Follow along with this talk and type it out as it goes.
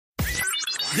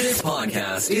This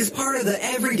podcast is part of the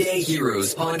Everyday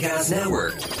Heroes Podcast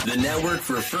Network, the network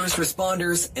for first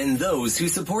responders and those who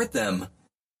support them.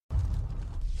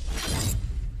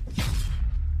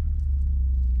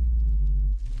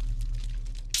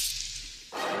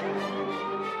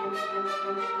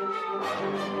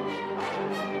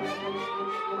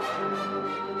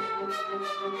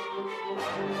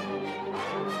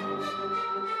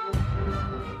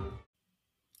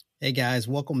 Hey guys,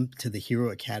 welcome to the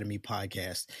Hero Academy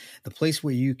podcast, the place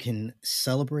where you can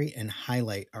celebrate and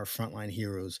highlight our frontline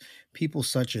heroes, people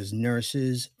such as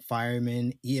nurses,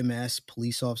 firemen, EMS,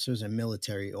 police officers, and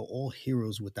military are all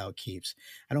heroes without capes.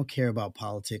 I don't care about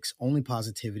politics, only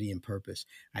positivity and purpose.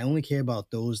 I only care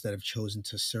about those that have chosen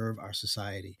to serve our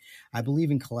society. I believe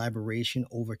in collaboration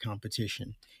over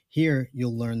competition. Here,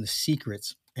 you'll learn the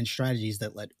secrets and strategies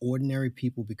that let ordinary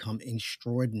people become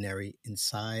extraordinary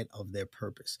inside of their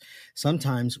purpose.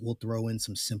 Sometimes we'll throw in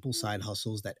some simple side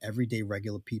hustles that everyday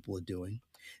regular people are doing,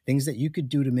 things that you could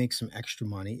do to make some extra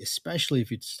money, especially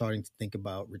if you're starting to think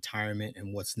about retirement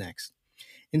and what's next.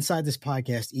 Inside this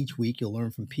podcast, each week, you'll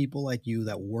learn from people like you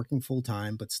that were working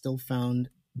full-time but still found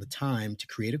the time to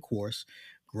create a course,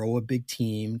 grow a big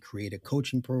team, create a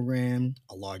coaching program,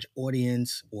 a large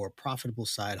audience, or a profitable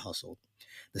side hustle.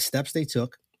 The steps they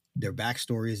took, their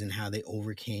backstories, and how they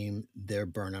overcame their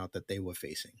burnout that they were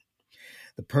facing.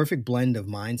 The perfect blend of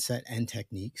mindset and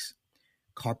techniques.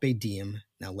 Carpe diem.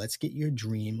 Now let's get your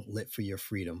dream lit for your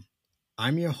freedom.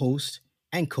 I'm your host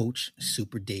and coach,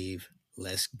 Super Dave.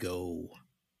 Let's go.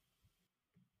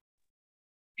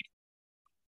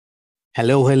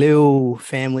 Hello,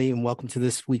 family, and welcome to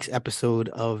this week's episode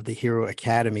of the Hero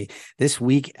Academy. This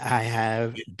week, I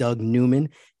have Doug Newman,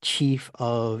 chief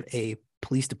of a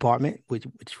police department, which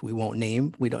we won't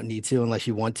name. We don't need to unless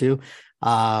you want to.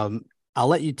 I'll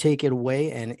let you take it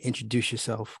away and introduce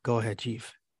yourself. Go ahead,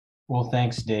 Chief. Well,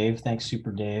 thanks, Dave. Thanks,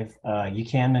 Super Dave. You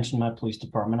can mention my police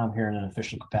department. I'm here in an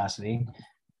official capacity.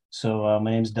 So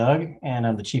my name's Doug, and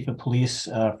I'm the chief of police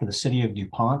for the city of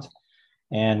DuPont.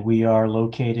 And we are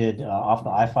located off the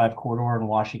I-5 corridor in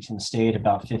Washington State,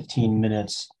 about 15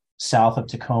 minutes south of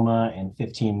Tacoma and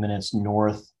 15 minutes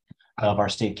north of our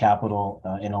state capital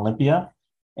in Olympia.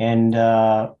 And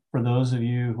for those of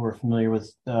you who are familiar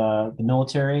with the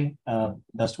military,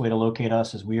 best way to locate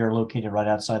us is we are located right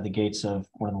outside the gates of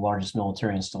one of the largest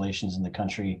military installations in the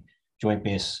country, Joint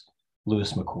Base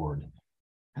Lewis McChord.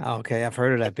 Okay, I've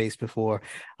heard of that base before.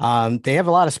 They have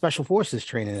a lot of special forces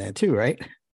training there too, right?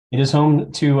 It is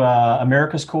home to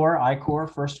America's Corps, I Corps,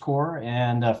 First Corps,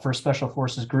 and First Special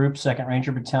Forces Group, Second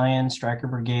Ranger Battalion, Stryker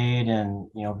Brigade, and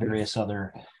various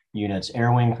other units.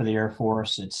 Air Wing for the Air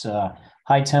Force. It's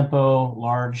high tempo,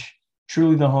 large,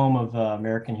 truly the home of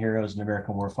American heroes and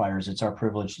American warfighters. It's our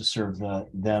privilege to serve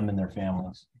them and their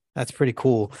families. That's pretty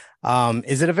cool.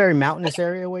 Is it a very mountainous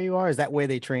area where you are? Is that where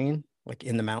they train, like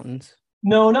in the mountains?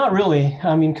 No, not really.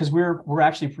 I mean, because we're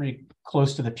actually pretty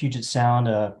close to the Puget Sound,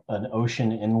 an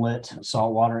ocean inlet,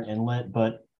 saltwater inlet.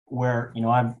 But where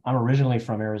I'm originally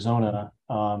from Arizona,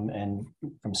 and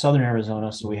from southern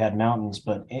Arizona, so we had mountains.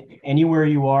 But anywhere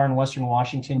you are in Western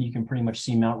Washington, you can pretty much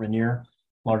see Mount Rainier,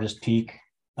 largest peak,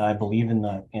 I believe, in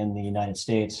the United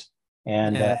States.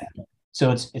 And so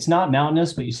it's not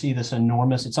mountainous, but you see this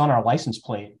enormous. It's on our license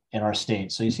plate in our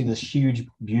state, so you see this huge,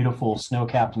 beautiful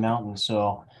snow-capped mountain.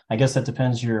 So I guess that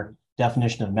depends your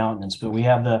definition of mountainous, but we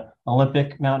have the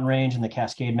Olympic mountain range and the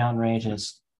Cascade mountain range, and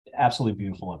it's absolutely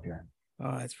beautiful up here.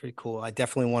 Oh, that's pretty cool. I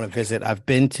definitely want to visit. I've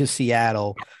been to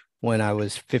Seattle when I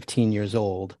was 15 years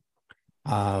old.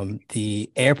 The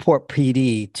airport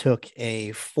PD took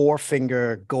a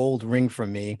 4-finger gold ring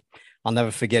from me. I'll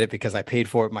never forget it because I paid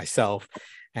for it myself.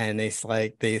 And they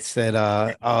said,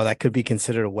 oh, that could be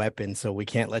considered a weapon, so we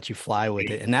can't let you fly with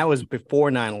it. And that was before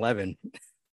 9/11.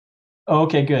 Oh,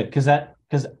 okay, good.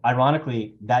 Because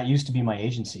ironically, that used to be my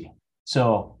agency.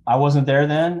 So I wasn't there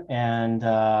then, and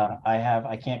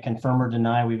I can't confirm or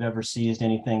deny we've ever seized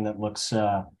anything that looks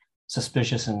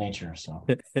suspicious in nature. So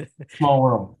small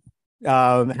world.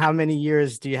 How many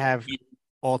years do you have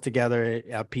altogether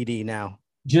at PD now?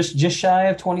 Just shy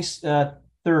of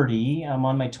 30. I'm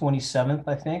on my 27th,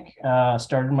 I think.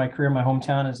 Started my career in my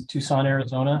hometown as Tucson,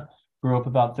 Arizona. Grew up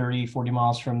about 40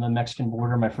 miles from the Mexican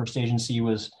border. My first agency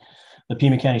was the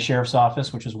Pima County Sheriff's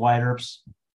Office, which is Wyatt Earp's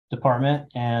department.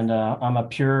 And I'm a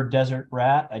pure desert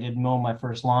rat. I did mow my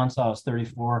first lawn, so I was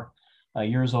 34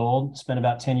 years old. Spent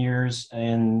about 10 years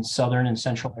in southern and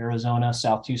central Arizona,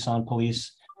 South Tucson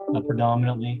police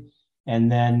predominantly.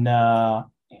 And then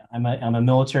I'm a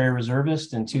military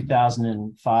reservist. In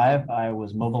 2005, I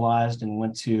was mobilized and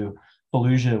went to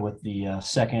Fallujah with the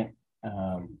 2nd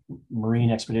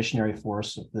Marine Expeditionary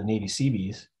Force, the Navy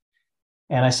Seabees.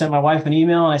 And I sent my wife an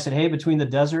email and I said, hey, between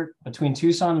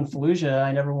Tucson and Fallujah,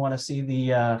 I never want to see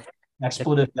the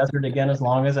expletive desert again as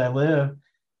long as I live.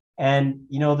 And,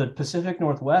 the Pacific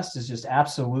Northwest is just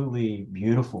absolutely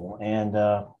beautiful. And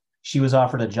she was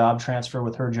offered a job transfer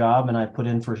with her job. And I put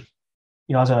in for,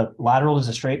 as a lateral as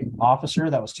a straight officer.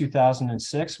 That was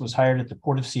 2006, was hired at the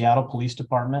Port of Seattle Police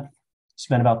Department.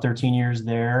 Spent about 13 years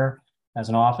there as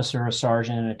an officer, a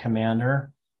sergeant, and a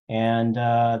commander. And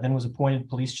then was appointed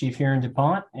police chief here in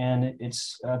DuPont. And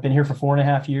it's been here for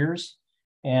 4.5 years.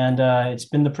 And it's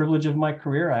been the privilege of my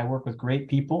career. I work with great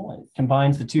people. It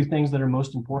combines the two things that are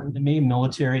most important to me: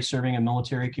 serving a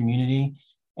military community,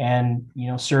 and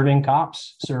serving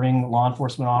cops, serving law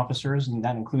enforcement officers, and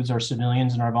that includes our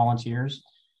civilians and our volunteers.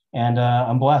 And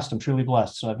I'm blessed. I'm truly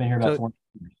blessed. So I've been here about 4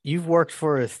 years. You've worked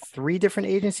for 3 different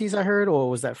agencies, I heard, or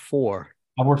was that 4?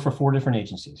 I've worked for 4 different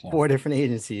agencies. Yeah. 4 different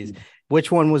agencies.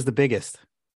 Which one was the biggest?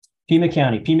 Pima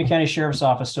County Sheriff's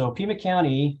Office. So Pima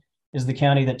County is the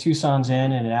county that Tucson's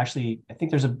in, and I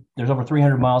think there's over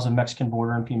 300 miles of Mexican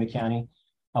border in Pima County.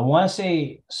 I want to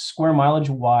say square mileage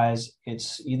wise,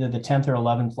 it's either the 10th or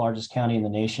 11th largest county in the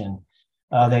nation.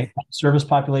 They have a service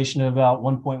population of about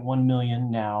 1.1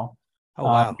 million now. Oh,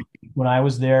 wow. When I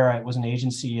was there, it was an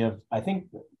agency of, I think,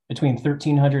 between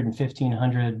 1,300 and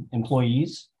 1,500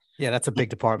 employees. Yeah, that's a big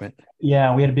department.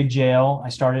 Yeah, we had a big jail. I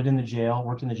started in the jail,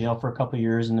 worked in the jail for a couple of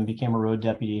years, and then became a road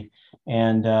deputy.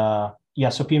 And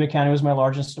so Pima County was my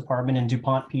largest department, and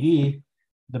DuPont PD,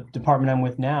 the department I'm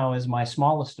with now, is my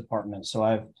smallest department.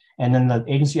 And then the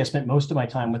agency I spent most of my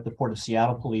time with, the Port of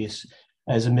Seattle Police,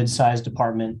 as a mid-sized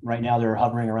department. Right now, they're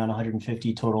hovering around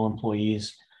 150 total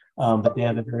employees, but they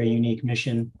have a very unique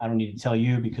mission. I don't need to tell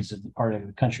you because of the part of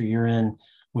the country you're in,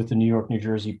 with the New York, New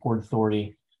Jersey Port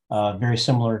Authority. Very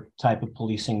similar type of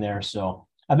policing there. So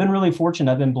I've been really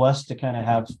fortunate. I've been blessed to kind of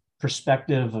have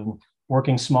perspective of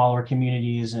working smaller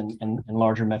communities and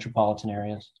larger metropolitan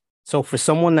areas. So for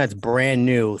someone that's brand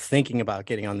new, thinking about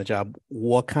getting on the job,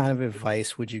 what kind of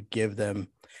advice would you give them?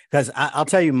 Because I'll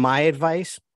tell you, my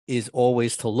advice is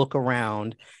always to look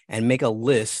around and make a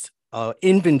list,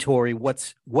 inventory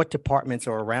what departments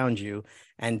are around you,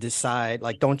 and decide,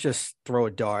 like, don't just throw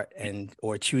a dart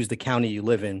or choose the county you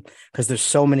live in, because there's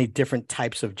so many different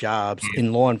types of jobs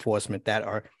in law enforcement that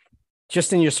are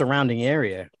just in your surrounding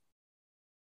area.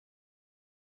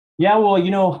 Yeah, well,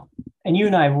 and you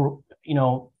and I were,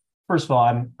 first of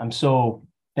all, I'm so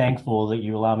thankful that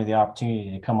you allowed me the opportunity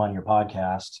to come on your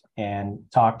podcast and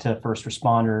talk to first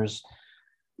responders,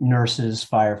 nurses,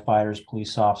 firefighters,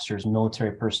 police officers,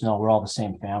 military personnel. We're all the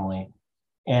same family.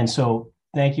 And so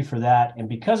thank you for that. And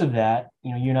because of that,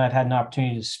 you and I have had an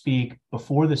opportunity to speak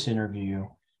before this interview.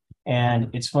 And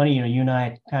it's funny, you and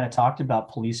I kind of talked about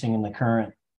policing in the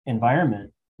current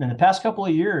environment. In the past couple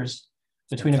of years,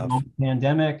 between a global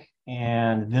pandemic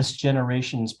and this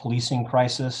generation's policing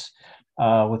crisis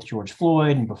with George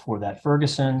Floyd, and before that,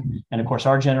 Ferguson. And of course,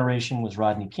 our generation was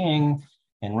Rodney King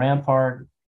and Rampart.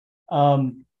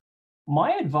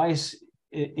 My advice,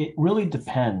 it really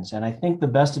depends. And I think the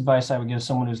best advice I would give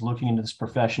someone who's looking into this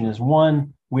profession is,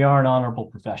 one, we are an honorable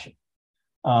profession.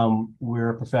 We're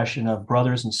a profession of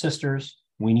brothers and sisters.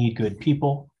 We need good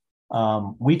people.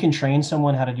 We can train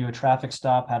someone how to do a traffic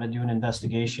stop, how to do an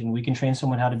investigation. We can train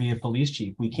someone how to be a police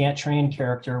chief. We can't train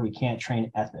character. We can't train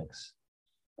ethics.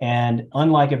 And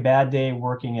unlike a bad day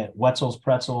working at Wetzel's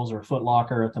Pretzels or Foot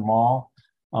Locker at the mall,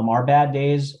 our bad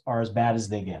days are as bad as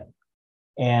they get.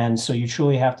 And so you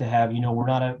truly have to have,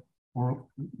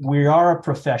 we are a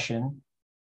profession.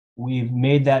 We've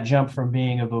made that jump from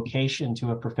being a vocation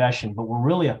to a profession, but we're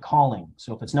really a calling.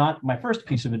 So if it's not, my first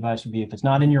piece of advice would be, if it's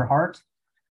not in your heart,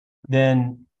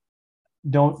 then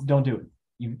don't do it.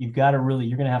 You've got to really,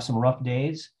 you're going to have some rough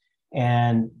days,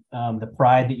 and the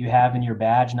pride that you have in your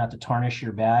badge, not to tarnish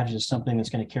your badge, is something that's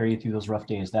going to carry you through those rough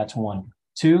days. That's one.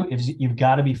 Two is you've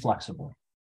got to be flexible.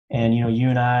 And, you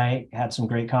and I had some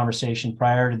great conversation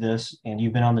prior to this, and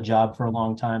you've been on the job for a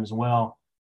long time as well.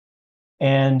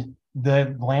 And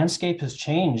the landscape has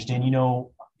changed. And,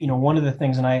 one of the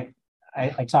things, and I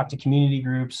talk to community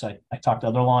groups, I talk to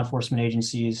other law enforcement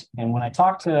agencies. And when I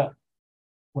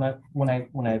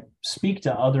speak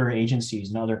to other agencies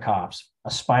and other cops,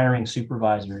 aspiring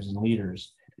supervisors and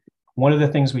leaders, one of the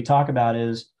things we talk about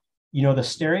is, the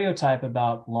stereotype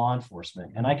about law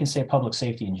enforcement, and I can say public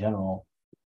safety in general,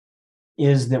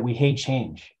 is that we hate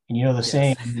change. And the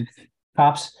saying,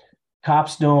 cops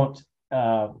don't,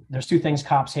 there's two things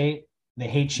cops hate. They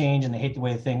hate change, and they hate the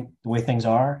way things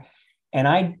are. And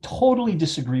I totally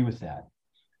disagree with that.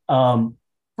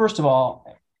 First of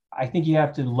all, I think you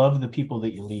have to love the people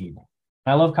that you lead.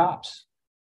 I love cops.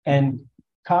 And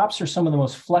cops are some of the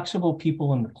most flexible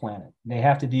people on the planet. They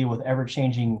have to deal with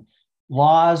ever-changing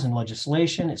laws and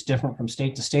legislation. It's different from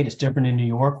state to state. It's different in New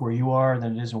York where you are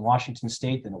than it is in Washington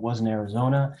State, than it was in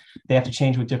Arizona. They have to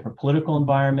change with different political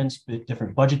environments,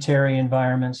 different budgetary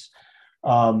environments.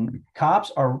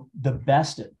 Cops are the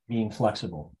best at being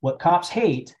flexible. What cops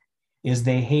hate is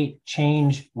they hate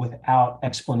change without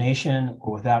explanation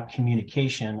or without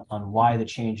communication on why the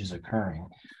change is occurring.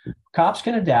 Cops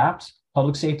can adapt.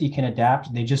 Public safety can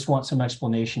adapt. They just want some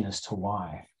explanation as to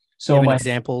why. So you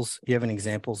have any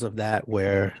examples of that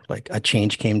where like a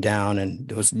change came down and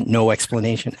there was no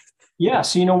explanation? yeah,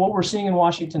 so what we're seeing in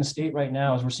Washington State right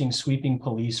now is we're seeing sweeping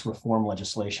police reform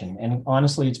legislation. And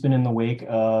honestly, it's been in the wake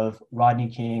of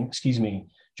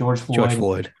George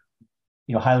Floyd,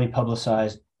 highly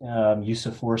publicized use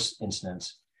of force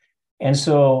incidents. And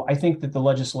so I think that the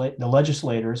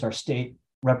legislators, our state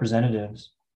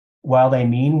representatives, while they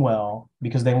mean well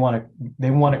because they want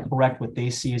to correct what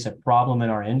they see as a problem in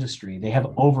our industry, they have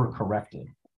overcorrected,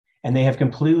 and they have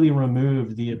completely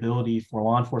removed the ability for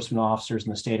law enforcement officers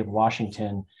in the state of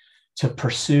Washington to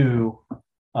pursue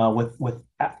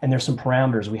and there's some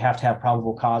parameters. We have to have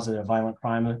probable cause that a violent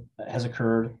crime has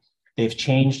occurred. They've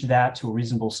changed that to a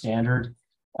reasonable standard,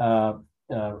 a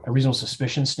reasonable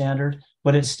suspicion standard,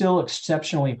 but it's still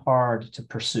exceptionally hard to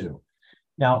pursue.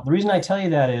 Now, the reason I tell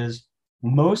you that is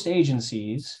most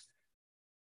agencies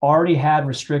already had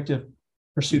restrictive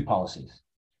pursuit policies.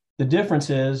 The difference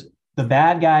is the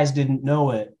bad guys didn't know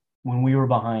it when we were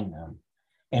behind them,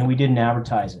 and we didn't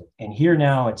advertise it. And here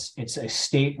now it's a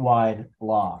statewide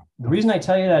law. The reason I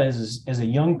tell you that is as a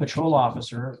young patrol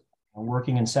officer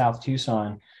working in South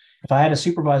Tucson, if I had a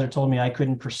supervisor told me I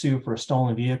couldn't pursue for a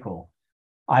stolen vehicle,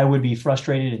 I would be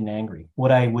frustrated and angry.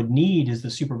 What I would need is the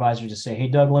supervisor to say, hey,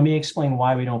 Doug, let me explain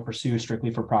why we don't pursue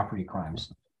strictly for property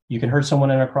crimes. You can hurt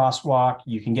someone in a crosswalk.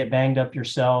 You can get banged up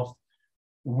yourself.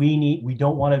 We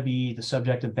don't want to be the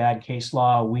subject of bad case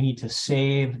law. We need to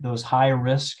save those high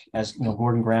risk, as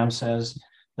Gordon Graham says,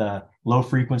 the low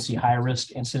frequency, high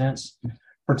risk incidents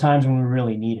for times when we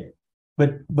really need it.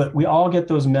 But we all get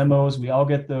those memos. We all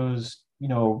get those,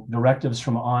 directives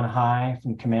from on high,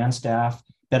 from command staff,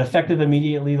 that effective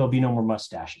immediately, there'll be no more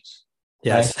mustaches.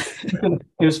 Yes. Right?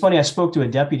 It was funny. I spoke to a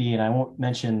deputy, and I won't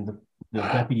mention the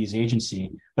deputy's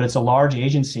agency, but it's a large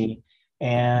agency.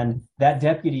 And that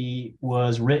deputy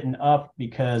was written up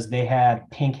because they had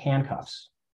pink handcuffs.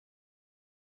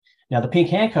 Now, the pink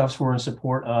handcuffs were in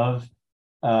support of,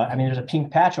 there's a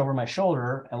pink patch over my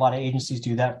shoulder. A lot of agencies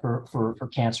do that for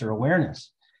cancer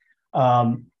awareness.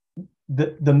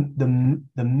 The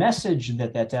message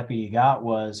that deputy got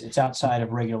was it's outside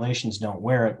of regulations, don't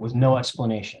wear it, with no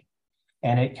explanation.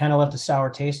 And it kind of left a sour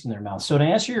taste in their mouth. So to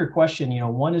answer your question,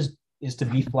 one is to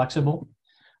be flexible.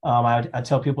 I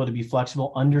tell people to be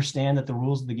flexible, understand that the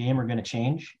rules of the game are going to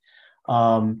change.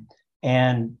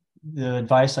 And the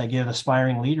advice I give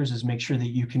aspiring leaders is make sure that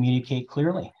you communicate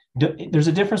clearly. There's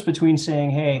a difference between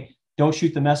saying, hey, don't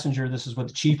shoot the messenger, this is what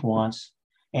the chief wants,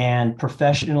 and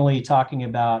professionally talking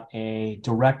about a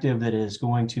directive that is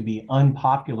going to be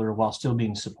unpopular while still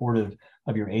being supportive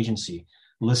of your agency.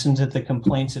 Listen to the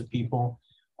complaints of people,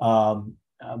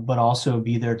 but also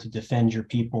be there to defend your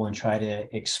people and try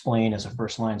to explain as a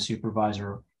first line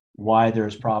supervisor why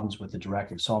there's problems with the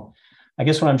directive. So I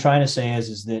guess what I'm trying to say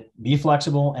is that be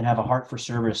flexible and have a heart for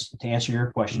service. To answer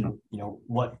your question,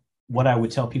 what I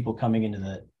would tell people coming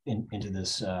into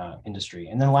this industry.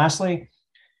 And then lastly,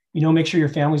 make sure your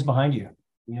family's behind you.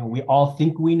 We all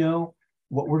think we know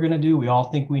what we're going to do. We all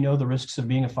think we know the risks of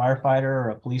being a firefighter or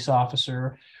a police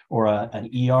officer or an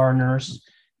ER nurse.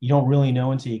 You don't really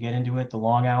know until you get into it, the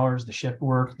long hours, the shift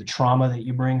work, the trauma that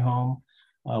you bring home.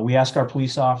 We ask our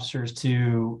police officers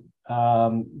to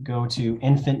go to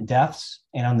infant deaths,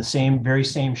 and on the very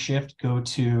same shift, go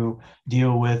to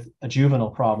deal with a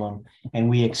juvenile problem. And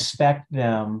we expect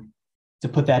them to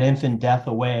put that infant death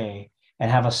away and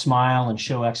have a smile and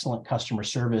show excellent customer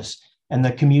service. And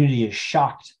the community is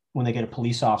shocked when they get a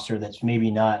police officer that's maybe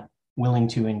not willing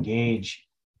to engage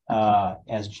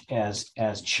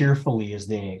as cheerfully as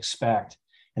they expect.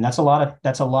 And that's a lot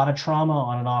of trauma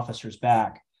on an officer's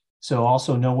back. So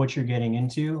also know what you're getting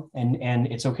into, and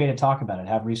it's okay to talk about it.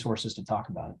 Have resources to talk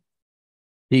about it.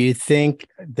 Do you think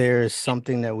there's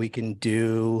something that we can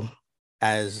do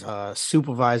as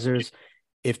supervisors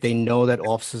if they know that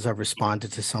officers have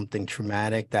responded to something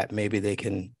traumatic, that maybe they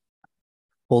can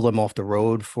pull them off the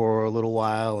road for a little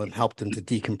while and help them to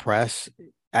decompress?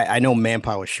 I know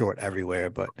manpower is short everywhere,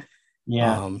 but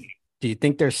yeah. Do you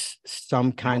think there's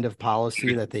some kind of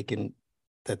policy that they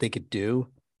could do,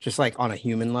 just like on a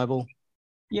human level?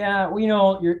 Yeah,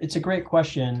 well, it's a great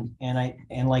question,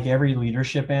 and like every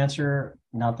leadership answer,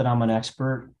 not that I'm an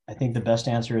expert, I think the best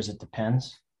answer is it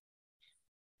depends.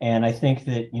 And I think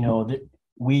that that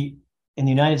we in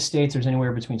the United States, there's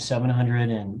anywhere between 700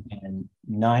 and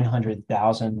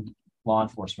 900,000 law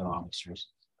enforcement officers.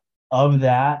 Of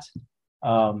that,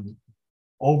 um,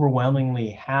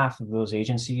 overwhelmingly half of those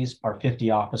agencies are 50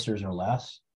 officers or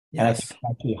less, and I think Yes. it's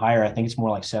actually higher. I think it's more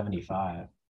like 75.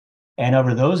 And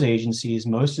over those agencies,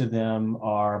 most of them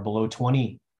are below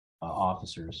 20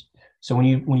 officers. So when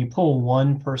you pull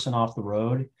one person off the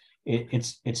road,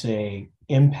 it's a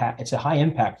impact. It's a high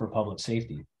impact for public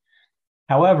safety.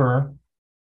 However,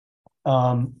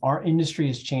 our industry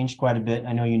has changed quite a bit.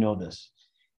 I know you know this,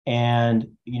 and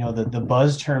the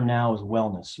buzz term now is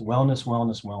wellness, wellness,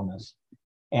 wellness, wellness,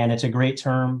 and it's a great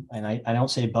term. And I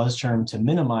don't say buzz term to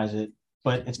minimize it,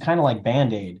 but it's kind of like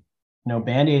Band-Aid.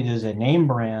 Band-Aid is a name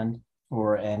brand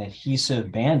for an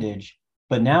adhesive bandage,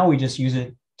 but now we just use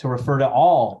it to refer to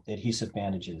all adhesive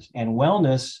bandages. And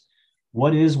wellness,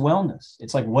 what is wellness?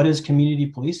 It's like, what is community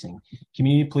policing?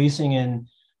 Community policing in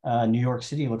New York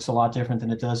City looks a lot different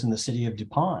than it does in the city of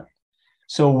DuPont.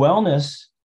 So wellness,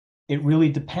 it really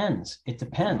depends. It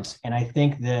depends. And I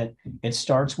think that it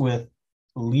starts with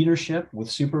leadership, with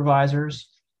supervisors,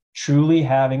 truly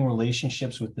having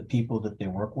relationships with the people that they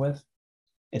work with.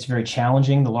 It's very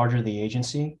challenging the larger the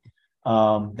agency.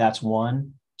 That's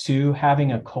one. Two,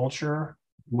 having a culture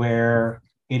where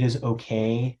it is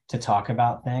okay to talk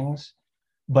about things.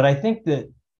 But I think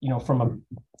that, from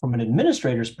an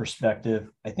administrator's perspective,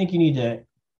 I think you need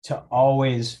to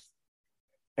always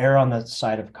err on the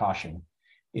side of caution.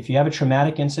 If you have a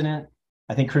traumatic incident,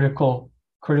 I think critical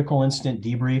incident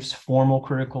debriefs, formal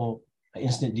critical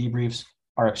incident debriefs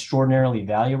are extraordinarily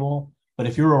valuable. But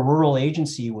if you're a rural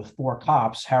agency with 4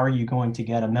 cops, how are you going to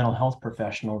get a mental health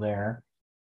professional there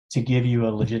to give you a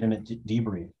legitimate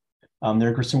debrief?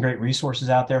 There are some great resources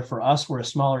out there. For us, we're a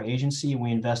smaller agency.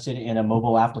 We invested in a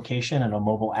mobile application and a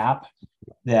mobile app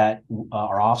that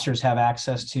our officers have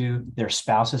access to, their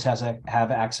spouses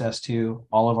have access to,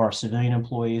 all of our civilian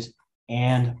employees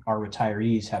and our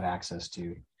retirees have access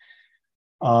to.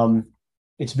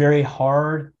 It's very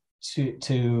hard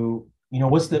to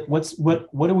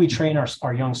what do we train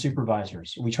our young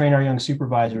supervisors? We train our young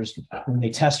supervisors when they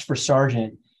test for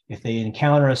sergeant. If they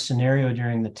encounter a scenario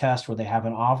during the test where they have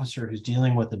an officer who's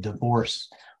dealing with a divorce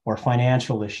or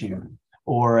financial issue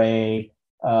or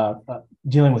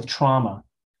dealing with trauma,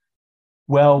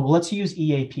 well, let's use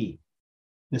EAP.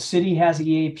 The city has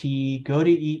EAP. Go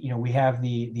to we have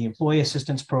the employee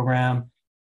assistance program.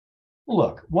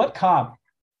 Look, what cop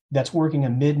that's working a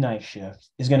midnight shift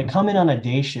is going to come in on a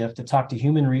day shift to talk to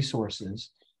human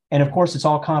resources? And of course, it's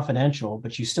all confidential,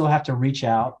 but you still have to reach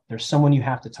out. There's someone you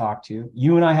have to talk to.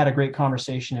 You and I had a great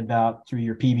conversation about, through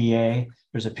your PBA,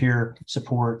 there's a peer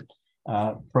support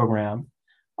program.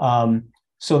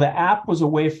 So the app was a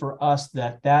way for us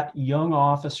that young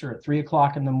officer at 3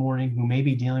 o'clock in the morning who may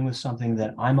be dealing with something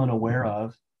that I'm unaware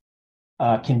of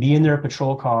can be in their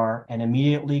patrol car and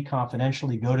immediately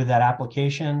confidentially go to that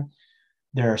application.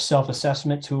 There are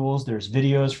self-assessment tools. There's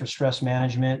videos for stress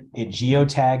management. It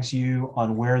geotags you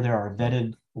on where there are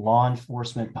vetted law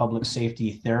enforcement, public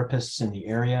safety therapists in the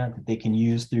area that they can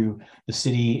use through the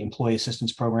city employee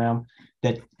assistance program.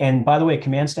 And by the way,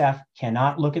 command staff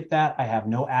cannot look at that. I have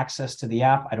no access to the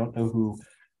app. I don't know who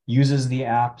uses the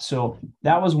app. So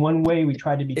that was one way we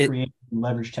tried to be creative and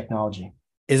leverage technology.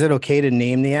 Is it okay to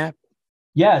name the app?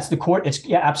 Yeah, it's the court.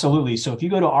 Yeah, absolutely. So if you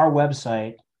go to our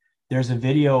website, there's a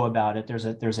video about it.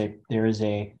 There is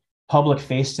a public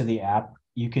face to the app.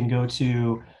 You can go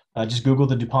to just Google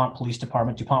the DuPont Police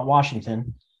Department, DuPont,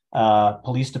 Washington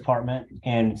Police Department,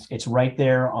 and it's right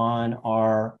there on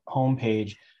our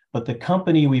homepage. But the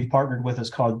company we've partnered with is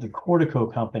called the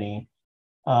Cortico Company.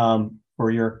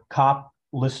 For your cop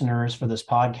listeners for this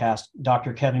podcast,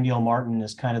 Dr. Kevin Gill Martin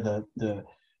is kind of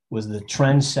was the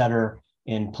trendsetter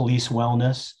in police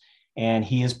wellness. And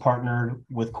he is partnered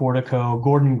with Cortico.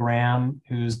 Gordon Graham,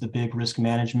 who's the big risk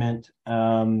management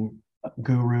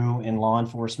guru in law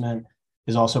enforcement,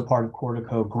 is also part of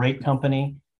Cortico. Great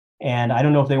company. And I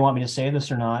don't know if they want me to say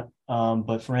this or not,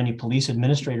 but for any police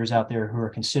administrators out there who are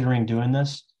considering doing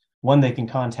this, one, they can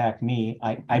contact me.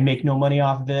 I make no money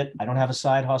off of it. I don't have a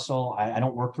side hustle. I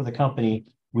don't work for the company.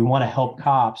 We want to help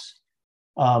cops.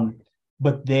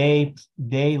 But they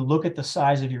look at the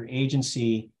size of your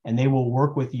agency and they will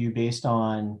work with you based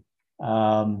on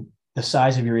the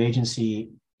size of your agency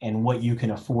and what you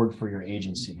can afford for your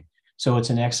agency. So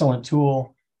it's an excellent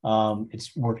tool.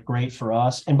 It's worked great for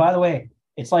us. And by the way,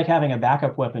 it's like having a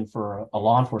backup weapon for a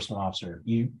law enforcement officer,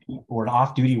 or an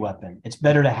off-duty weapon. It's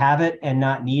better to have it and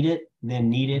not need it than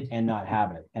need it and not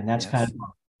have it. And that's kind of,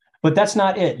 but that's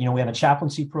not it. We have a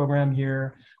chaplaincy program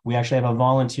here. We actually have a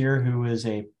volunteer who is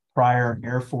a prior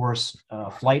Air Force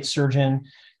flight surgeon,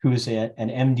 who is an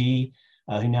MD,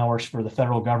 who now works for the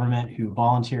federal government, who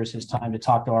volunteers his time to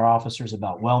talk to our officers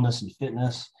about wellness and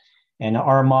fitness. And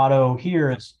our motto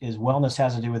here is wellness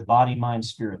has to do with body, mind,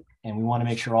 spirit. And we want to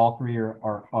make sure all three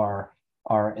are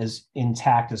as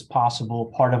intact as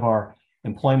possible. Part of our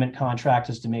employment contract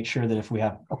is to make sure that if we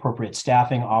have appropriate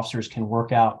staffing, officers can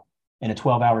work out in a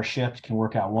 12-hour shift, can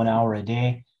work out 1 hour a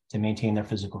day to maintain their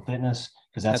physical fitness,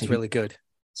 because that's really good.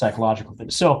 Psychological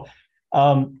fitness. So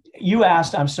you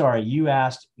asked,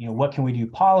 what can we do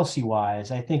policy-wise?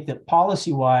 I think that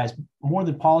policy-wise, more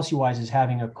than policy-wise, is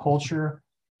having a culture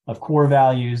of core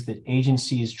values that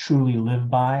agencies truly live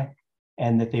by,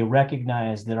 and that they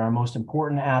recognize that our most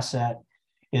important asset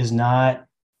is not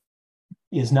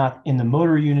in the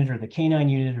motor unit or the canine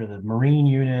unit or the marine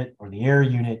unit or the air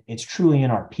unit. It's truly in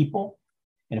our people.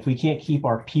 And if we can't keep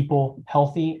our people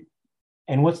healthy,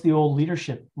 and what's the old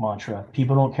leadership mantra?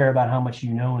 People don't care about how much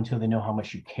you know until they know how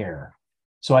much you care.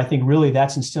 So I think really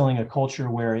that's instilling a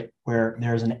culture where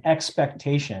there's an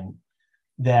expectation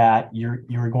that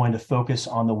you're going to focus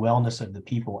on the wellness of the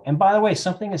people. And by the way,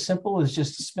 something as simple as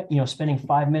just spending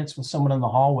 5 minutes with someone in the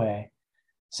hallway,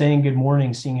 saying good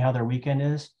morning, seeing how their weekend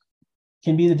is,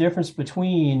 can be the difference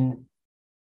between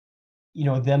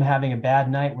them having a bad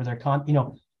night where they're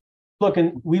look,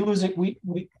 and we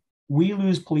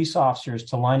lose police officers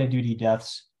to line of duty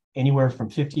deaths anywhere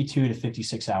from 52 to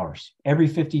 56 hours. Every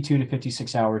 52 to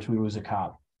 56 hours, we lose a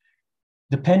cop.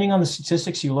 Depending on the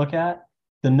statistics you look at,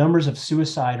 the numbers of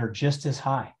suicide are just as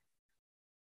high.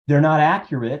 They're not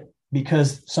accurate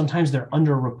because sometimes they're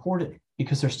underreported,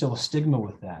 because there's still a stigma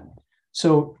with that.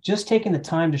 So just taking the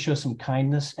time to show some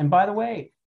kindness. And by the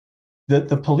way,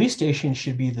 the police station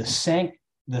should be the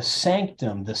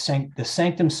sanctum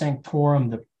sanctorum,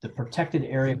 the protected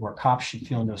area where cops should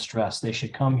feel no stress. They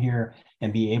should come here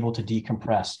and be able to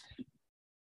decompress.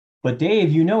 But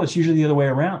Dave, it's usually the other way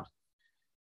around.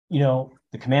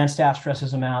 The command staff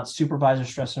stresses them out, supervisors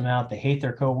stress them out, they hate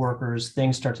their coworkers,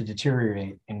 things start to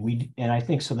deteriorate. And I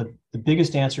think so the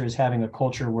biggest answer is having a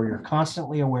culture where you're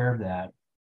constantly aware of that.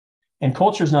 And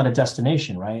culture is not a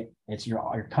destination, right?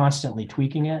 You're constantly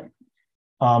tweaking it,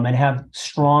 and have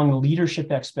strong leadership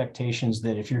expectations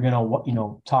that if you're going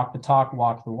to, talk the talk,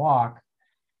 walk the walk,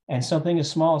 and something as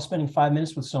small as spending 5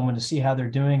 minutes with someone to see how they're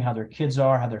doing, how their kids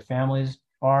are, how their families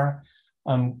are,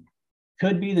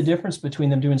 could be the difference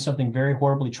between them doing something very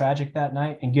horribly tragic that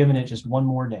night and giving it just one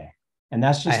more day. And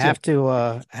that's just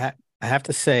I have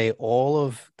to say, all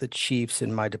of the chiefs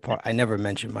in my department, I never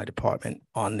mentioned my department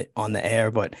on the air,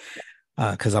 but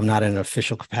because I'm not in an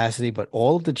official capacity, but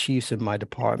all of the chiefs in my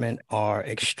department are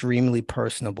extremely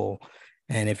personable.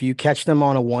 And if you catch them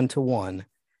on a one-to-one,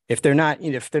 if they're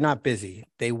not busy,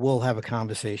 they will have a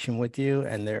conversation with you,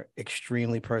 and they're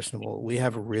extremely personable. We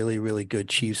have really, really good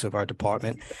chiefs of our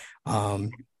department.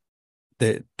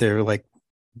 They're like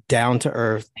down to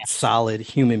earth, solid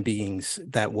human beings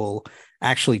that will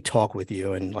actually talk with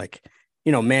you and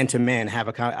man to man have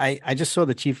I just saw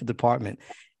the chief of department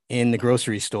in the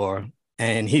grocery store,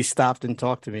 and he stopped and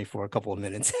talked to me for a couple of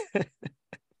minutes.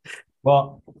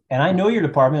 Well, and I know your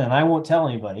department, and I won't tell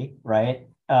anybody, right?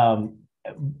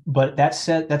 But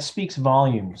that speaks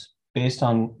volumes based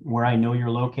on where I know you're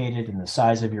located and the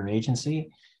size of your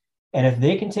agency. And if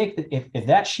they can if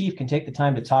that chief can take the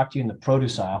time to talk to you in the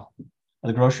produce aisle of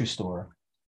the grocery store,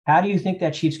 how do you think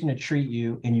that chief's going to treat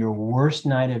you in your worst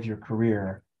night of your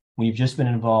career when you've just been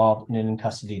involved in an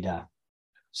in-custody death,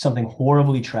 something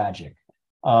horribly tragic?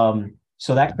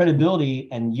 So that credibility,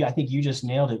 and I think you just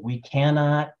nailed it. We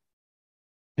cannot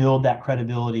build that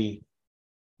credibility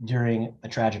during a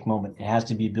tragic moment. It has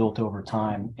to be built over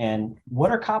time. And what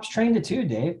are cops trained to do,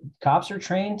 Dave? Cops are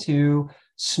trained to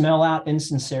smell out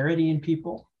insincerity in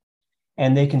people,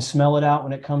 and they can smell it out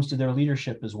when it comes to their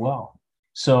leadership as well.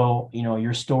 So,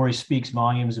 your story speaks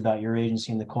volumes about your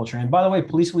agency and the culture. And by the way,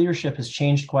 police leadership has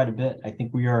changed quite a bit. I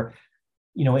think we are,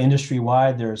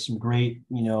 industry-wide, there's some great,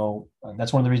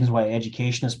 that's one of the reasons why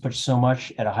education is pushed so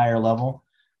much at a higher level,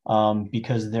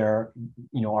 because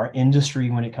our industry,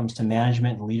 when it comes to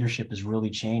management and leadership, has really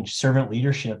changed. Servant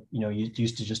leadership,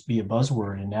 used to just be a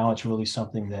buzzword, and now it's really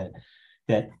something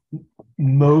that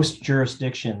most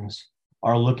jurisdictions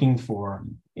are looking for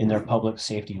in their public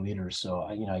safety leaders.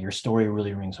 So, your story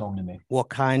really rings home to me. What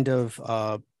kind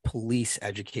of police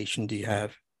education do you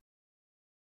have?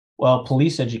 Well,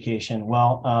 police education.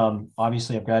 Well,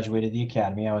 obviously, I've graduated the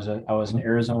academy. I was an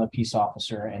Arizona peace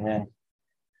officer, and then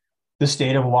the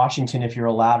state of Washington, if you're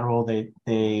a lateral,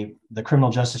 the Criminal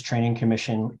Justice Training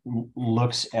Commission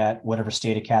looks at whatever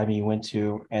state academy you went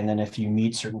to, and then if you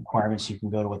meet certain requirements, you can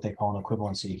go to what they call an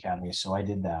equivalency academy. So I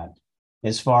did that.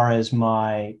 As far as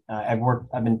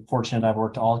I've been fortunate. I've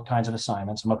worked all kinds of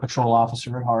assignments. I'm a patrol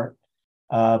officer at heart,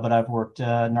 but I've worked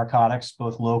narcotics,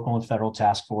 both local and federal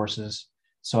task forces.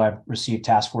 So I've received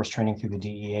task force training through the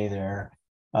DEA there.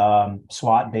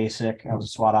 SWAT basic. I was a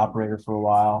SWAT operator for a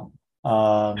while.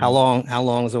 How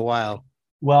long is a while?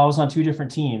 Well, I was on two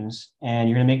different teams, and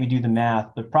you're going to make me do the math,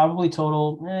 but probably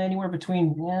total anywhere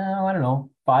between, I don't know,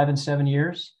 5 and 7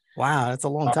 years. Wow, that's a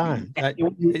long time.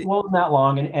 It wasn't that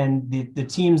long, and the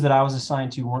teams that I was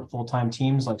assigned to weren't full-time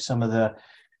teams like some of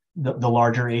the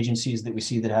larger agencies that we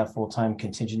see that have full-time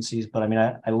contingencies. But I mean,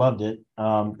 I loved it,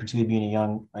 particularly being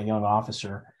a young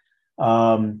officer.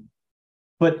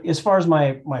 But as far as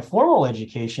my formal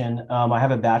education, I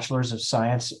have a bachelor's of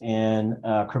science in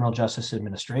criminal justice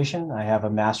administration. I have a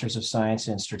master's of science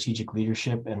in strategic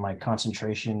leadership, and my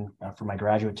concentration for my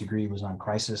graduate degree was on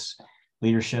crisis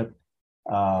leadership.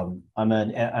 I'm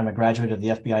a graduate of the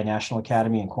FBI National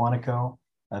Academy in Quantico,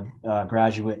 a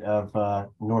graduate of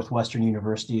Northwestern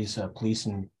University's Police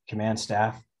and Command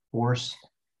Staff Force,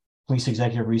 Police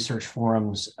Executive Research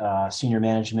Forum's Senior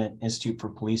Management Institute for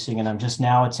Policing, and I'm just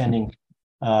now attending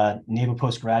Naval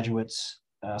Postgraduates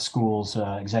School's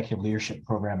Executive Leadership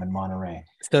Program in Monterey.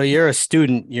 So you're a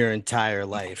student your entire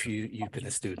life. You've been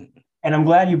a student. And I'm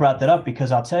glad you brought that up,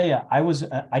 because I'll tell you,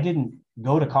 I didn't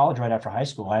go to college right after high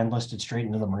school. I enlisted straight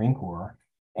into the Marine Corps.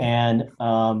 And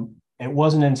it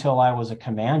wasn't until I was a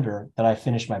commander that I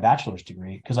finished my bachelor's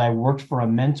degree, because I worked for a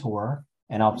mentor,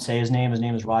 and I'll say his name. His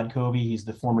name is Rod Covey. He's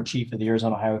the former chief of the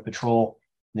Arizona Highway Patrol.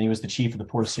 And then he was the chief of the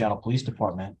Port of Seattle Police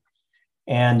Department.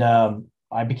 And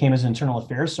I became his internal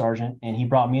affairs sergeant, and he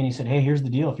brought me in. He said, "Hey, here's the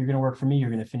deal. If you're going to work for me, you're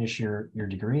going to finish your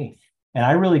degree." And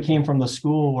I really came from the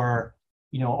school where,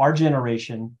 our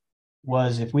generation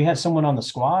was, if we had someone on the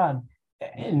squad,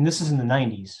 and this is in the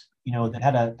 90s, that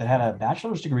had a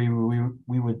bachelor's degree,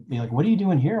 we would be like, "What are you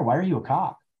doing here? Why are you a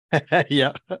cop?"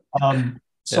 Yeah.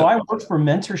 So I worked for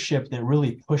mentorship that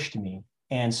really pushed me.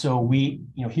 And so we,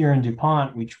 here in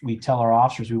DuPont, we tell our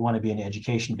officers we want to be an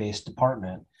education-based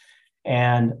department.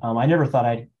 And I never thought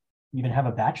I'd even have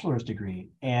a bachelor's degree.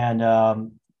 And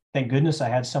thank goodness I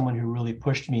had someone who really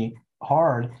pushed me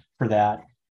hard for that,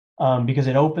 because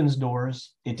it opens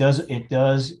doors. It does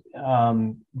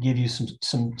give you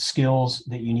some skills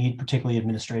that you need, particularly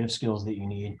administrative skills that you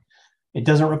need. It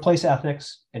doesn't replace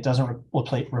ethics. It doesn't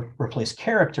replace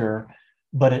character,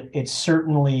 but it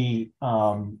certainly,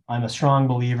 I'm a strong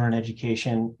believer in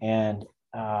education, and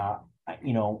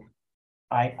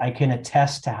I can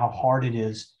attest to how hard it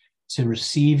is to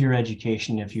receive your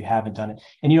education if you haven't done it.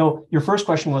 And, your first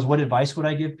question was, what advice would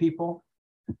I give people?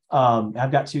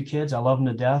 I've got 2 kids. I love them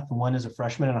to death. One is a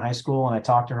freshman in high school, and I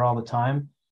talk to her all the time.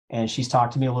 And she's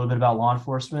talked to me a little bit about law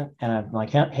enforcement. And I'm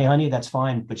like, "Hey, honey, that's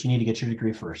fine, but you need to get your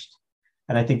degree first."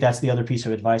 And I think that's the other piece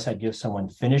of advice I'd give someone.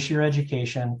 Finish your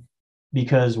education,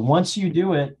 because once you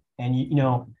do it, and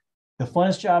the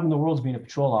funnest job in the world is being a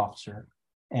patrol officer.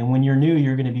 And when you're new,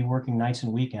 you're going to be working nights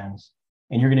and weekends,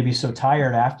 and you're going to be so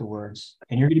tired afterwards,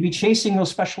 and you're going to be chasing those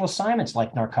special assignments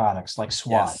like narcotics, like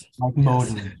SWAT, Yes. like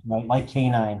Moden, right? Like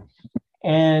K9.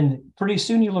 And pretty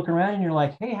soon you look around and you're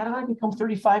like, "Hey, how did I become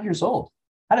 35 years old?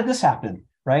 How did this happen?"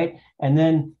 Right? And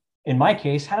then in my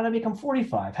case, how did I become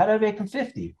 45? How did I become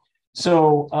 50?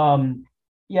 So,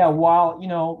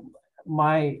 while,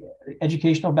 my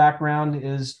educational background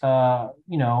is,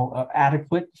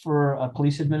 adequate for a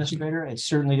police administrator, it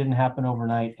certainly didn't happen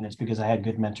overnight. And it's because I had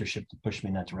good mentorship to push me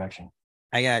in that direction.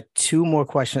 I got 2 more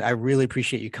questions. I really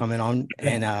appreciate you coming on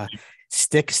and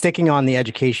sticking on the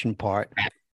education part.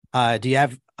 Do you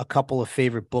have a couple of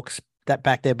favorite books that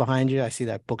back there behind you? I see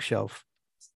that bookshelf.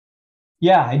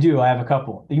 Yeah, I do. I have a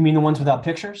couple. You mean the ones without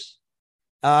pictures?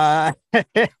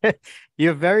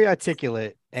 You're very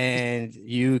articulate and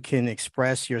you can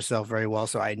express yourself very well.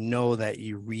 So I know that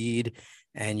you read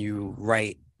and you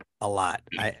write a lot.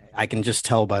 I can just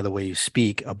tell by the way you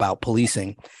speak about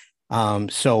policing.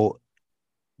 So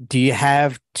do you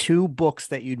have 2 books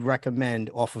that you'd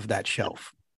recommend off of that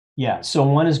shelf? Yeah. So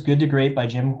one is Good to Great by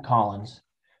Jim Collins.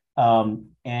 And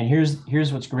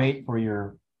here's what's great for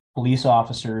your police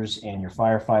officers and your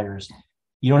firefighters.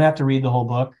 You don't have to read the whole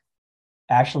book.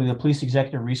 Actually, the Police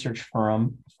Executive Research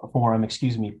Forum,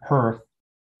 PERF,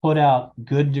 put out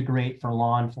Good to Great for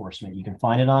law enforcement. You can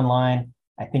find it online.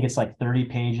 I think it's like 30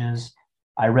 pages.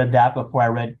 I read that before I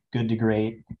read Good to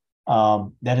Great.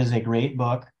 That is a great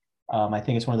book. I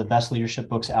think it's one of the best leadership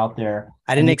books out there.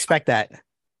 I didn't expect that.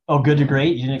 Oh, Good to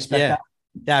Great. You didn't expect that?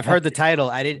 Yeah, I've heard the title.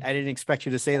 I didn't expect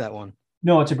you to say that one.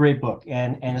 No, it's a great book,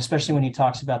 and especially when he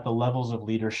talks about the levels of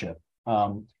leadership.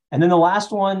 And then the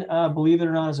last one, believe it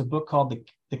or not, is a book called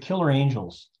The Killer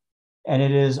Angels, and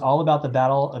it is all about the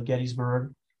Battle of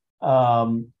Gettysburg.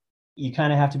 You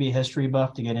kind of have to be a history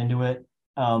buff to get into it,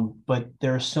 but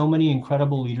there are so many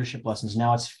incredible leadership lessons.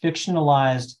 Now it's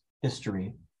fictionalized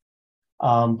history,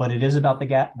 but it is about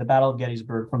the Battle of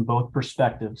Gettysburg from both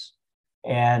perspectives,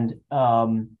 and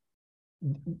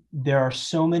there are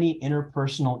so many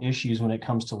interpersonal issues when it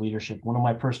comes to leadership. One of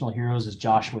my personal heroes is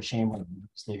Joshua Chamberlain.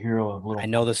 He's the hero of Little. I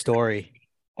know the story.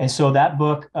 And so that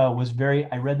book was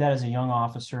I read that as a young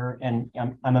officer, and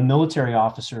I'm a military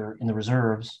officer in the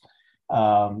reserves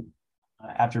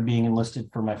after being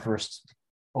enlisted for my first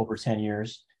over 10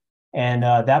 years. And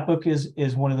that book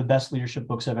is one of the best leadership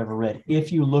books I've ever read, if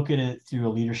you look at it through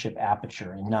a leadership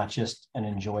aperture and not just an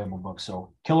enjoyable book.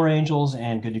 So Killer Angels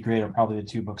and Good to Great are probably the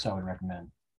two books I would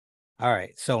recommend. All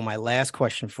right. So my last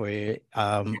question for you,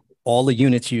 all the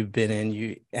units you've been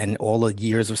in, and all the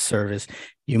years of service,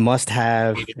 you must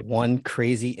have one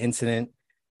crazy incident,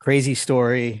 crazy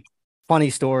story, funny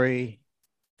story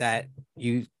that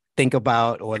you think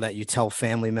about or that you tell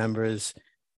family members.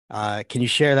 Can you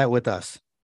share that with us?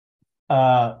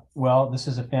 Well, this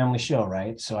is a family show,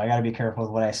 right? So I got to be careful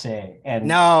with what I say. And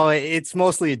no, it's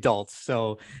mostly adults.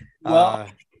 So,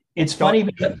 it's funny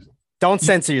because don't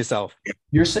censor yourself.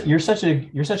 You're such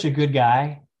a good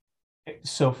guy.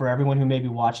 So for everyone who may be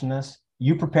watching this,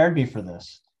 you prepared me for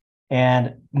this.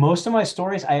 And most of my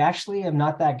stories, I actually am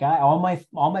not that guy. All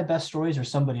my best stories are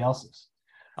somebody else's.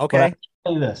 Okay. But I can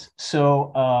tell you this.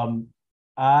 So,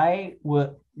 I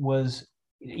was,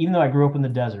 even though I grew up in the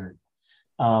desert,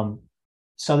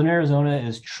 Southern Arizona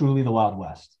is truly the Wild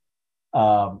West.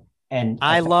 And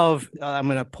I'm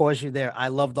going to pause you there. I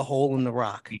love the Hole in the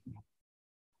Rock.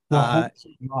 The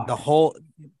whole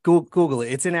Google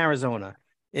it. It's in Arizona.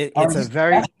 It's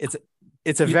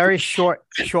a very short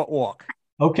walk.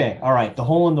 Okay. All right. The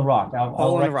Hole in the Rock.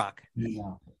 Hole in the Rock.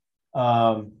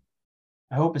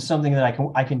 I hope it's something that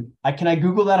can I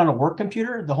Google that on a work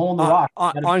computer? The Hole in the Rock.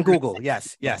 On Google.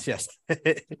 Yes.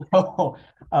 Oh,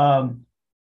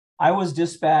 I was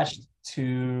dispatched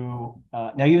to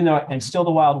now, even though and still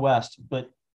the Wild West, but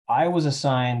I was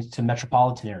assigned to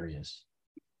metropolitan areas,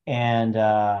 and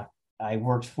I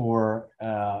worked for.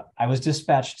 I was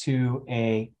dispatched to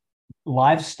a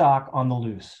livestock on the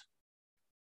loose,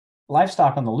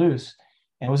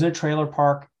 and it was in a trailer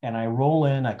park. And I roll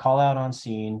in, I call out on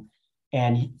scene.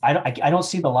 And I don't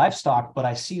see the livestock, but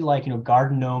I see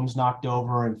garden gnomes knocked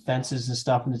over and fences and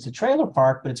stuff. And it's a trailer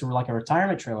park, but it's like a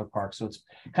retirement trailer park. So it's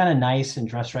kind of nice and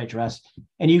dressed.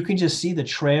 And you can just see the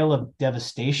trail of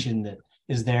devastation that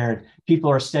is there. People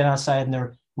are standing outside in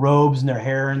their robes and their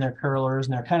hair and their curlers.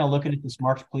 And they're kind of looking at this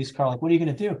marked police car, like, what are you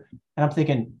going to do? And I'm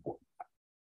thinking,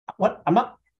 what? I'm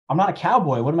not a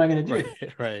cowboy. What am I going to do?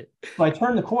 Right. So I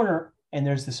turn the corner and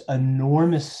there's this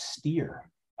enormous steer.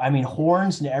 I mean,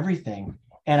 horns and everything.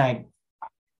 And I'm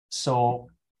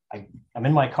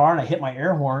in my car and I hit my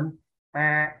air horn,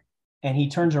 and he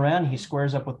turns around and he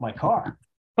squares up with my car.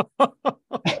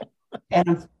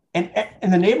 and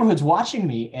the neighborhood's watching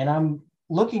me, and I'm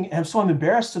looking, and I'm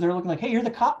embarrassed. So they're looking like, hey, you're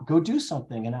the cop, go do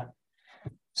something. And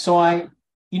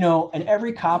and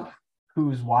every cop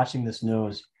who's watching this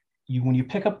knows when you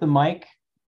pick up the mic,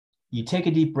 you take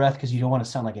a deep breath because you don't want to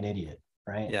sound like an idiot,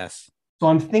 right? Yes. So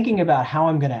I'm thinking about how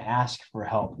I'm going to ask for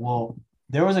help. Well,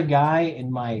 there was a guy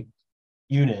in my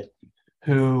unit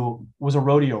who was a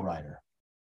rodeo rider.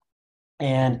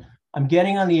 And I'm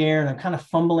getting on the air and I'm kind of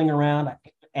fumbling around.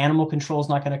 Animal control's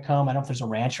not going to come. I don't know if there's a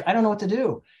rancher. I don't know what to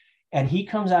do. And he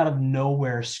comes out of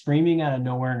nowhere, screaming out of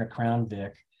nowhere in a Crown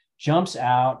Vic, jumps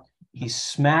out. He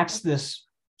smacks this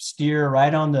steer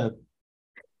right on the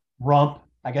rump.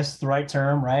 I guess it's the right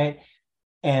term, right?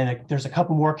 And there's a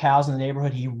couple more cows in the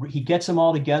neighborhood. He gets them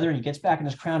all together and he gets back in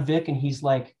his Crown Vic and he's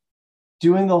like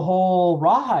doing the whole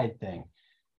rawhide thing.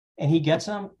 And he gets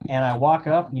them, and I walk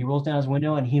up and he rolls down his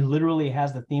window and he literally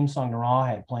has the theme song to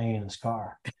Rawhide playing in his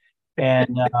car.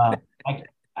 And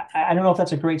I don't know if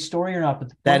that's a great story or not,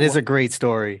 but that is a great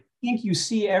story. I think you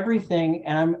see everything,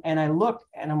 and I look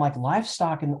and I'm like,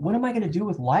 livestock, and what am I going to do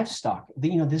with livestock?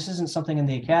 This isn't something in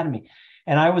the academy.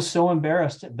 And I was so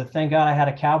embarrassed, but thank God I had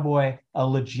a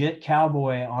legit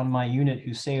cowboy on my unit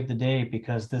who saved the day,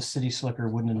 because this city slicker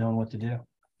wouldn't have known what to do.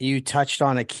 You touched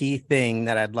on a key thing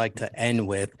that I'd like to end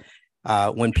with.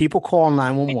 When people call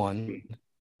 911,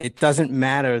 it doesn't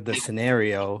matter the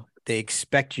scenario. They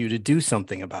expect you to do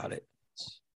something about it.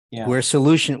 Yeah. We're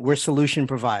solution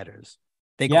providers.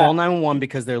 They call 911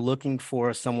 because they're looking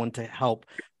for someone to help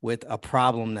with a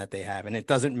problem that they have. And it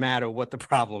doesn't matter what the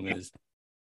problem is.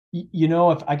 You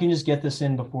know, if I can just get this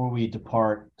in before we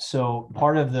depart. So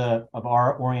part of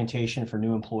our orientation for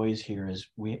new employees here is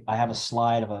I have a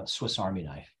slide of a Swiss Army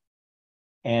knife.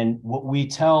 And what we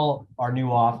tell our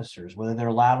new officers, whether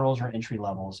they're laterals or entry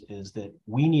levels, is that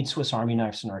we need Swiss Army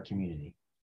knives in our community.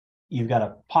 You've got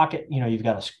a pocket, you've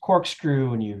got a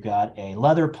corkscrew, and you've got a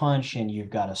leather punch, and you've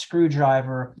got a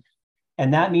screwdriver.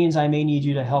 And that means I may need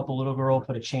you to help a little girl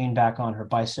put a chain back on her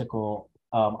bicycle.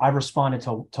 I've responded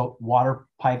to water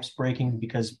pipes breaking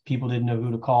because people didn't know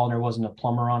who to call and there wasn't a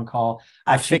plumber on call.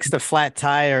 I fixed a flat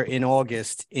tire in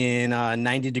August in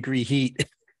 90-degree heat.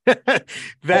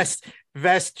 Vest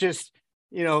just,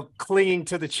 clinging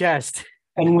to the chest.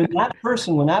 And when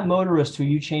that motorist who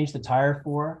you changed the tire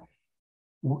for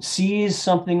sees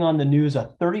something on the news,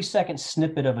 a 30-second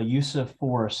snippet of a use of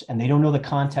force, and they don't know the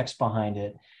context behind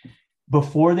it,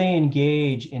 before they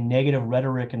engage in negative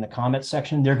rhetoric in the comment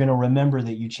section, they're going to remember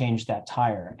that you changed that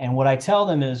tire. And what I tell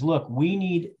them is, look,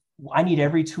 I need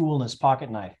every tool in this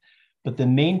pocket knife, but the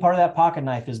main part of that pocket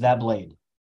knife is that blade.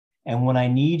 And when I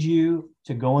need you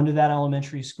to go into that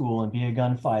elementary school and be a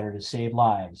gunfighter to save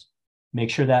lives, make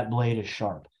sure that blade is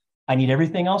sharp. I need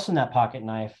everything else in that pocket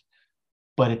knife,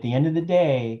 but at the end of the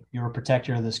day, you're a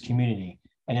protector of this community.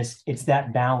 And it's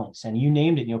that balance. And you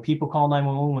named it, people call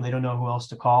 911 when they don't know who else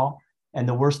to call. And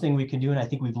the worst thing we can do, and I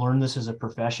think we've learned this as a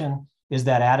profession, is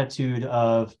that attitude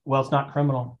of, well, it's not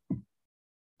criminal.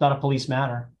 It's not a police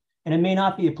matter. And it may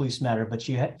not be a police matter, but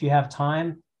if you have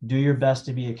time, do your best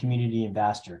to be a community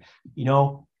ambassador.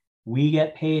 We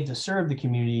get paid to serve the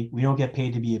community. We don't get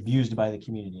paid to be abused by the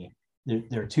community.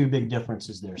 There are two big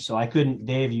differences there. So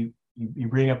Dave, you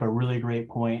bring up a really great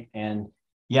point. And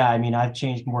yeah, I've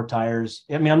changed more tires.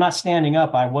 I'm not standing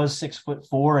up. I was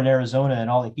 6'4" in Arizona, and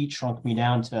all the heat shrunk me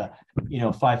down to,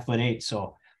 5'8".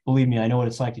 So believe me, I know what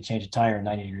it's like to change a tire in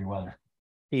 90-degree weather.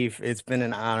 Steve, it's been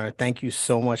an honor. Thank you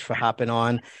so much for hopping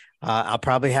on. I'll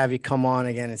probably have you come on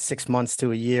again in 6 months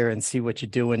to a year and see what you're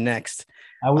doing next.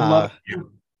 I would love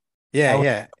to.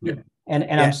 Yeah. And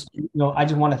yeah. I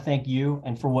just want to thank you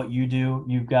and for what you do.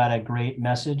 You've got a great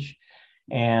message,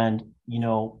 and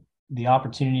the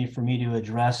opportunity for me to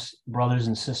address brothers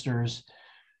and sisters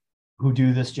who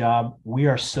do this job. We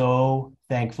are so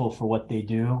thankful for what they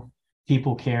do.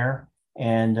 People care.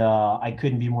 And I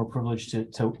couldn't be more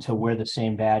privileged to wear the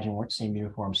same badge and wear the same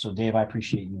uniform. So Dave, I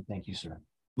appreciate you. Thank you, sir.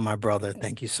 My brother,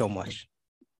 thank you so much.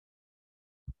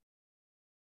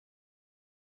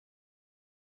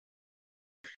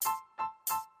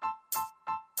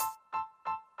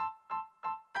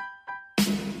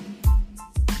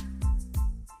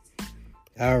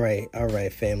 All right,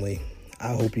 family.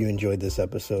 I hope you enjoyed this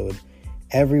episode.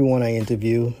 Everyone I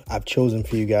interview, I've chosen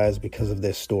for you guys because of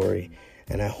their story,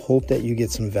 and I hope that you get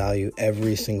some value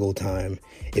every single time.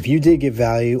 If you did get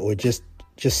value or just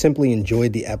simply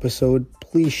enjoyed the episode,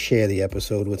 please share the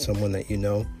episode with someone that you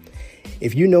know.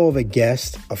 If you know of a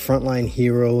guest, a frontline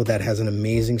hero that has an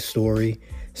amazing story,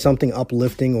 something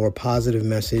uplifting or a positive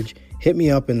message, hit me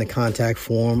up in the contact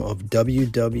form of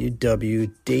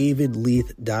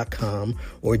www.davidleith.com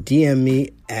or DM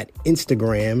me at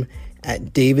Instagram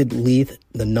at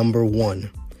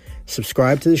davidleith1.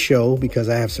 Subscribe to the show because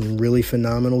I have some really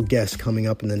phenomenal guests coming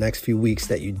up in the next few weeks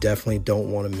that you definitely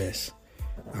don't want to miss.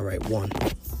 All right, one.